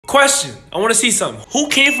Question, I want to see something. Who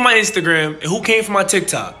came from my Instagram and who came from my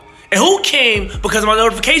TikTok? And who came because my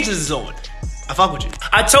notifications is on? I fuck with you.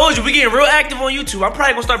 I told you, we getting real active on YouTube. I'm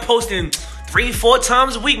probably gonna start posting 3-4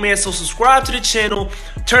 times a week, man. So subscribe to the channel,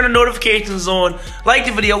 turn the notifications on, like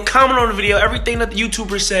the video, comment on the video, everything that the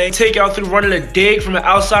YouTubers say. Take y'all through running a dig from the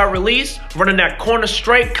outside release, running that corner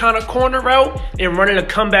straight kind of corner route, and running a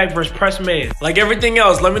comeback versus press man. Like everything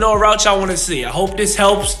else, let me know what route y'all want to see. I hope this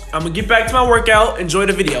helps. I'm gonna get back to my workout. Enjoy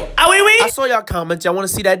the video. Ahhhwiiwiiii! I saw y'all comments. Y'all want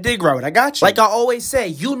to see that dig route. I got you. Like I always say,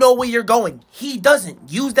 you know where you're going. He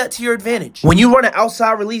doesn't. Use that to your advantage. When you run an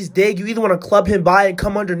outside release dig, you either want to club him by and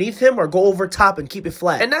come underneath him or go over top and keep it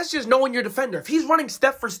flat. And that's just knowing your defender. If he's running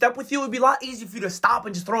step for step with you, it'd be a lot easier for you to stop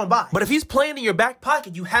and just throw him by. But if he's playing in your back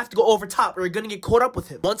pocket, you have to go over top or you're going to get caught up with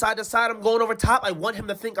him. Once I decide I'm going over top, I want him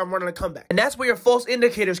to think I'm running a comeback. And that's where your false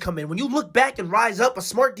indicators come in. When you look back and rise up, a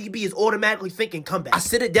smart DB is automatically thinking comeback. I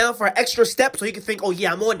sit it down for an extra step so he can think, oh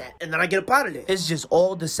yeah, I'm on that. And then I get up out of there. It's just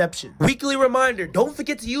all deception. Weekly reminder, don't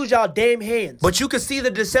forget to use y'all damn hands. But you can see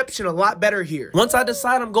the deception a lot better here. Once I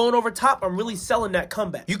decide I'm going over top, I'm really selling that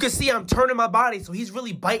comeback. You can see I'm turning my body, so he's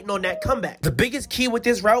really biting on that comeback. The biggest key with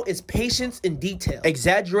this route is patience and detail.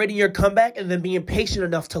 Exaggerating your comeback and then being patient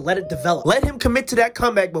enough to let it develop. Let him commit to that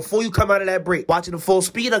comeback before you come out of that break. Watching the full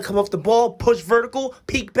speed, I come off the ball, push vertical,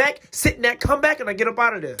 peek back, sit in that comeback, and I get up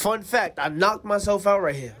out of there. Fun fact, I knocked myself out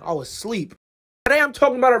right here. I was asleep. Today I'm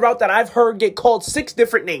talking about a route that I've heard get called 6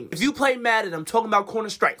 different names. If you play Madden, I'm talking about corner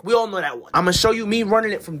strike. We all know that one. I'm gonna show you me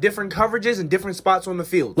running it from different coverages and different spots on the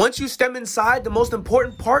field. Once you stem inside, the most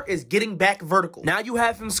important part is getting back vertical. Now you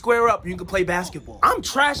have him square up and you can play basketball. I'm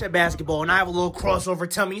trash at basketball and I have a little crossover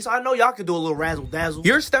tummy, so I know y'all can do a little razzle dazzle.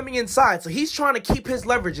 You're stemming inside, so he's trying to keep his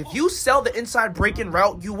leverage. If you sell the inside breaking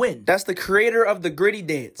route, you win. That's the creator of the gritty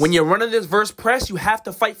dance. When you're running this verse press, you have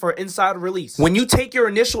to fight for an inside release. When you take your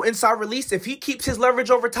initial inside release, if he keeps his leverage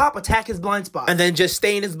over top, attack his blind spot and then just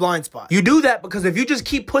stay in his blind spot. You do that because if you just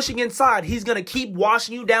keep pushing inside, he's gonna keep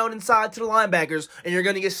washing you down inside to the linebackers and you're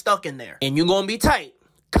gonna get stuck in there and you're gonna be tight.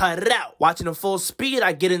 Cut it out. Watching him full speed,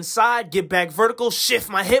 I get inside, get back vertical, shift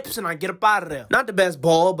my hips, and I get up out of there. Not the best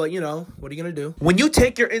ball, but you know, what are you gonna do? When you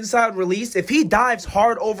take your inside release, if he dives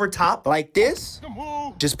hard over top like this,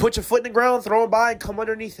 just put your foot in the ground, throw him by, and come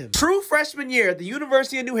underneath him. True freshman year at the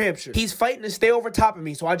University of New Hampshire. He's fighting to stay over top of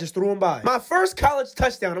me, so I just threw him by. My first college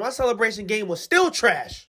touchdown in my celebration game was still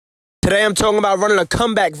trash. Today I'm talking about running a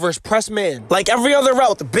comeback versus press man. Like every other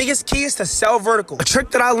route, the biggest key is to sell vertical. A trick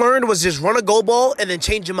that I learned was just run a go ball and then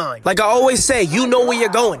change your mind. Like I always say, you know where you're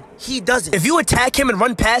going. He doesn't. If you attack him and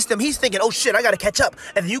run past him, he's thinking, oh shit, I gotta catch up.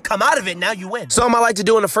 And then you come out of it, now you win. Something I like to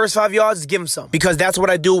do in the first 5 yards is give him some. Because that's what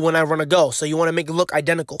I do when I run a go. So you want to make it look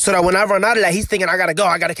identical. So that when I run out of that, he's thinking, I gotta go,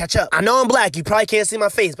 I gotta catch up. I know I'm black, you probably can't see my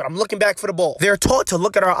face, but I'm looking back for the ball. They're taught to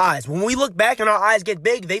look at our eyes. When we look back and our eyes get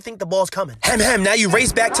big, they think the ball's coming. Now you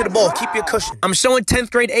race back to the ball, keep your cushion. I'm showing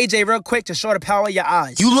 10th grade AJ real quick to show the power of your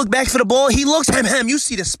eyes. You look back for the ball, he looks, you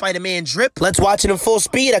see the Spider-Man drip. Let's watch it in full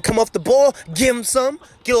speed. I come off the ball, give him some,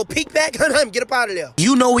 get a little peek back, get up out of there.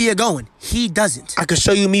 You know where you're going. He doesn't. I can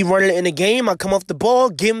show you me running it in the game. I come off the ball,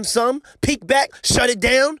 give him some, peek back, shut it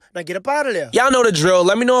down, and I get up out of there. Y'all know the drill.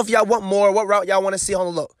 Let me know if y'all want more, what route y'all want to see on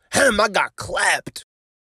the look. I got clapped.